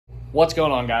What's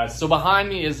going on, guys? So behind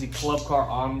me is the Club Car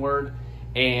Onward,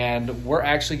 and we're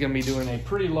actually going to be doing a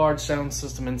pretty large sound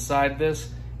system inside this.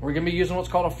 We're going to be using what's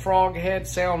called a FrogHead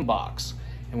sound box,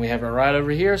 and we have it right over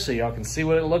here so y'all can see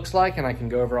what it looks like, and I can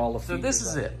go over all the features. So this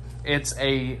is it. It's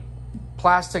a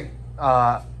plastic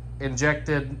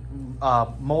injected,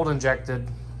 mold injected,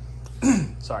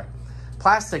 sorry,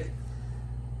 plastic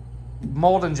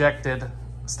mold injected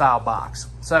style box.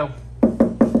 So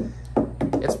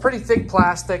it's pretty thick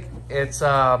plastic. It's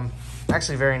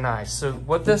actually very nice. So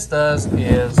what this does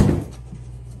is,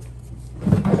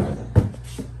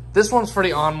 this one's for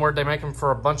the Onward. They make them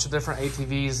for a bunch of different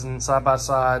ATVs and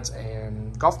side-by-sides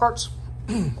and golf carts.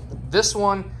 This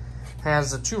one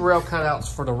has the two rail cutouts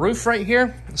for the roof right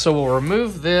here. So we'll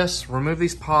remove this, remove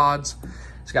these pods.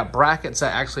 It's got brackets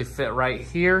that actually fit right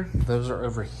here. Those are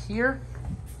over here.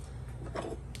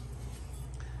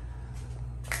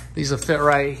 These will fit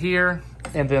right here,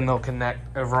 and then they'll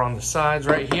connect over on the sides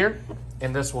right here,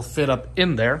 and this will fit up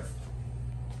in there.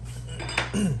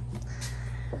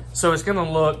 So it's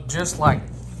gonna look just like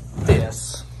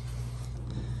this.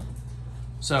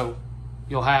 So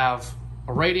you'll have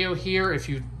a radio here if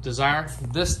you desire.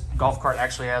 This golf cart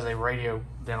actually has a radio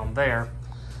down there.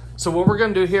 So what we're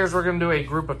gonna do here is we're gonna do a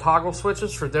group of toggle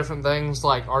switches for different things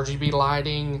like RGB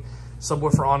lighting,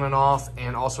 subwoofer on and off,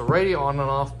 and also radio on and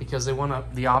off, because they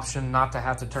want the option not to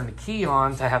have to turn the key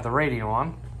on to have the radio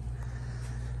on.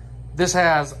 This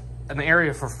has an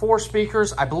area for 4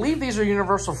 speakers. I believe these are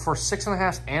universal for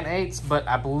 6.5s and 8s, but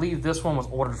I believe this one was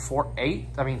ordered for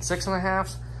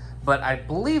 6.5s, but I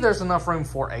believe there's enough room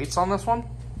for 8s on this one.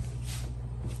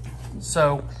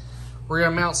 So we're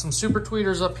gonna mount some super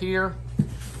tweeters up here.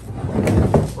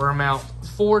 We're gonna mount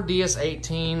 4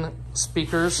 DS18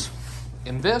 speakers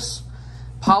in this.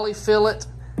 Polyfill it.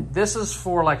 This is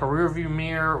for like a rear view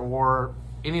mirror or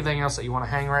anything else that you want to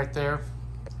hang right there.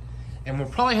 And we'll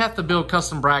probably have to build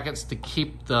custom brackets to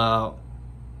keep the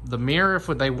mirror if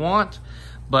what they want.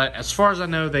 But as far as I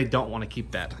know, they don't want to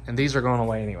keep that. And these are going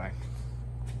away anyway.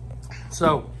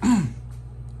 So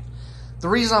the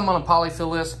reason I'm going to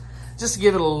polyfill this, just to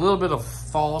give it a little bit of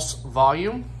false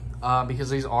volume,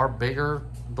 because these are bigger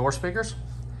door speakers.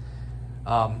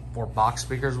 Or box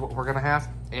speakers, what we're going to have.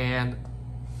 And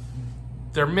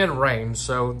they're mid-range,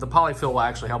 so the polyfill will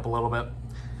actually help a little bit.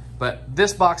 But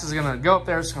this box is gonna go up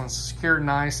there, it's gonna secure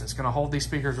nice, it's gonna hold these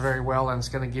speakers very well, and it's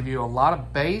gonna give you a lot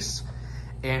of bass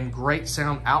and great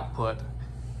sound output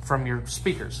from your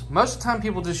speakers. Most of the time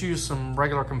people just use some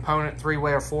regular component,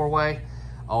 3-way or 4-way,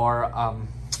 or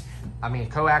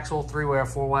coaxial 3-way or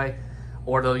 4-way,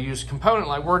 or they'll use component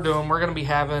like we're doing. We're gonna be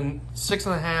having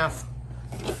 6.5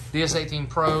 DS18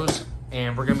 Pros,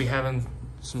 and we're gonna be having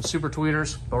some super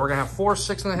tweeters, but we're gonna have 4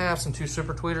 6.5s and 2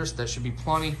 super tweeters. That should be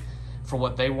plenty for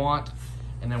what they want.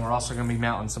 And then we're also gonna be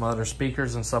mounting some other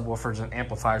speakers and subwoofers and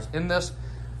amplifiers in this.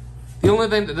 The only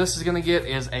thing that this is gonna get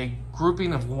is a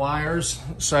grouping of wires.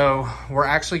 So we're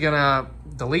actually gonna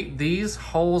delete these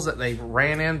holes that they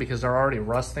ran in because they're already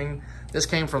rusting. This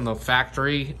came from the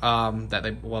factory,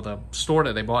 the store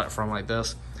that they bought it from, like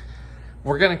this.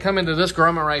 We're gonna come into this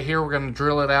grommet right here. We're gonna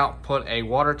drill it out, put a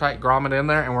watertight grommet in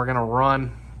there, and we're gonna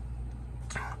run,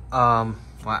 well,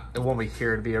 it won't be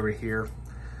here, it'll be over here.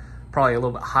 Probably a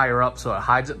little bit higher up so it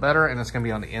hides it better, and it's gonna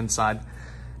be on the inside.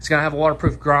 It's gonna have a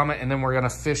waterproof grommet, and then we're gonna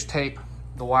fish tape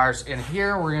the wires in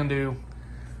here. We're gonna do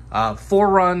 4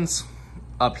 runs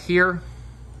up here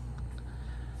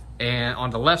and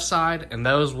on the left side, and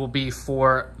those will be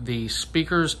for the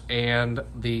speakers and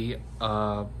the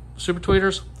super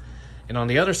tweeters. And on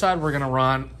the other side, we're gonna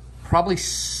run probably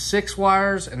 6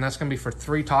 wires, and that's gonna be for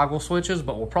 3 toggle switches,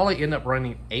 but we'll probably end up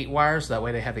running 8 wires. That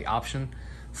way they have the option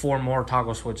for more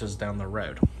toggle switches down the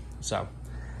road. So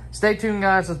stay tuned,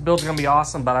 guys. This build's gonna be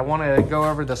awesome, but I wanna go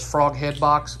over this FrogHead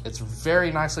box. It's very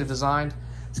nicely designed.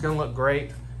 It's gonna look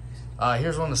great.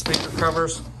 Here's one of the speaker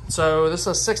covers. So this is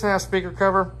a 6.5 speaker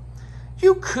cover.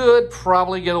 You could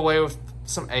probably get away with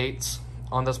some 8s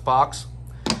on this box.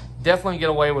 Definitely get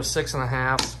away with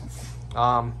 6.5s.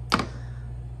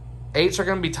 8s are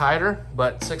gonna be tighter,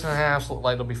 but 6.5s look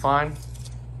like they'll be fine.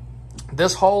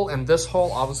 This hole and this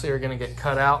hole obviously are gonna get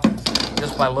cut out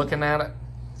just by looking at it.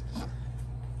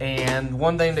 And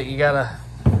one thing that you gotta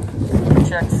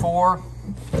check for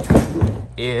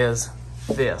is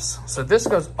this. So this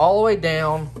goes all the way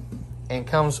down and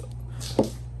comes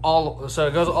so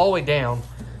it goes all the way down,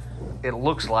 it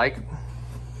looks like.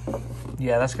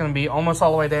 Yeah, that's gonna be almost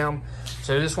all the way down.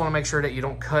 So you just wanna make sure that you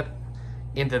don't cut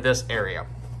into this area.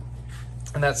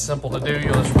 And that's simple to do.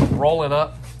 You'll just roll it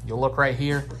up. You'll look right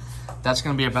here. That's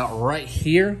gonna be about right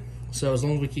here. So as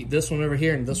long as we keep this one over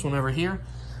here and this one over here,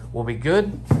 we'll be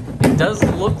good. It does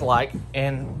look like,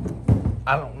 and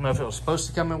I don't know if it was supposed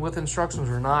to come in with instructions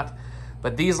or not,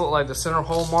 but these look like the center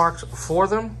hole marks for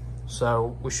them.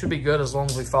 So we should be good as long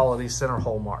as we follow these center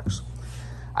hole marks.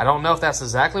 I don't know if that's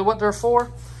exactly what they're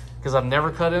for, because I've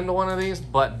never cut into one of these,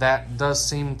 but that does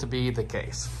seem to be the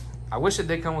case. I wish it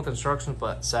did come with instructions,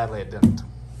 but sadly it didn't.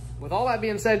 With all that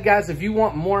being said, guys, if you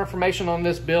want more information on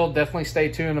this build, definitely stay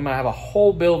tuned. I'm gonna have a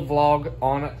whole build vlog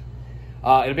on it.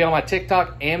 It'll be on my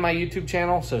TikTok and my YouTube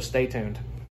channel, so stay tuned.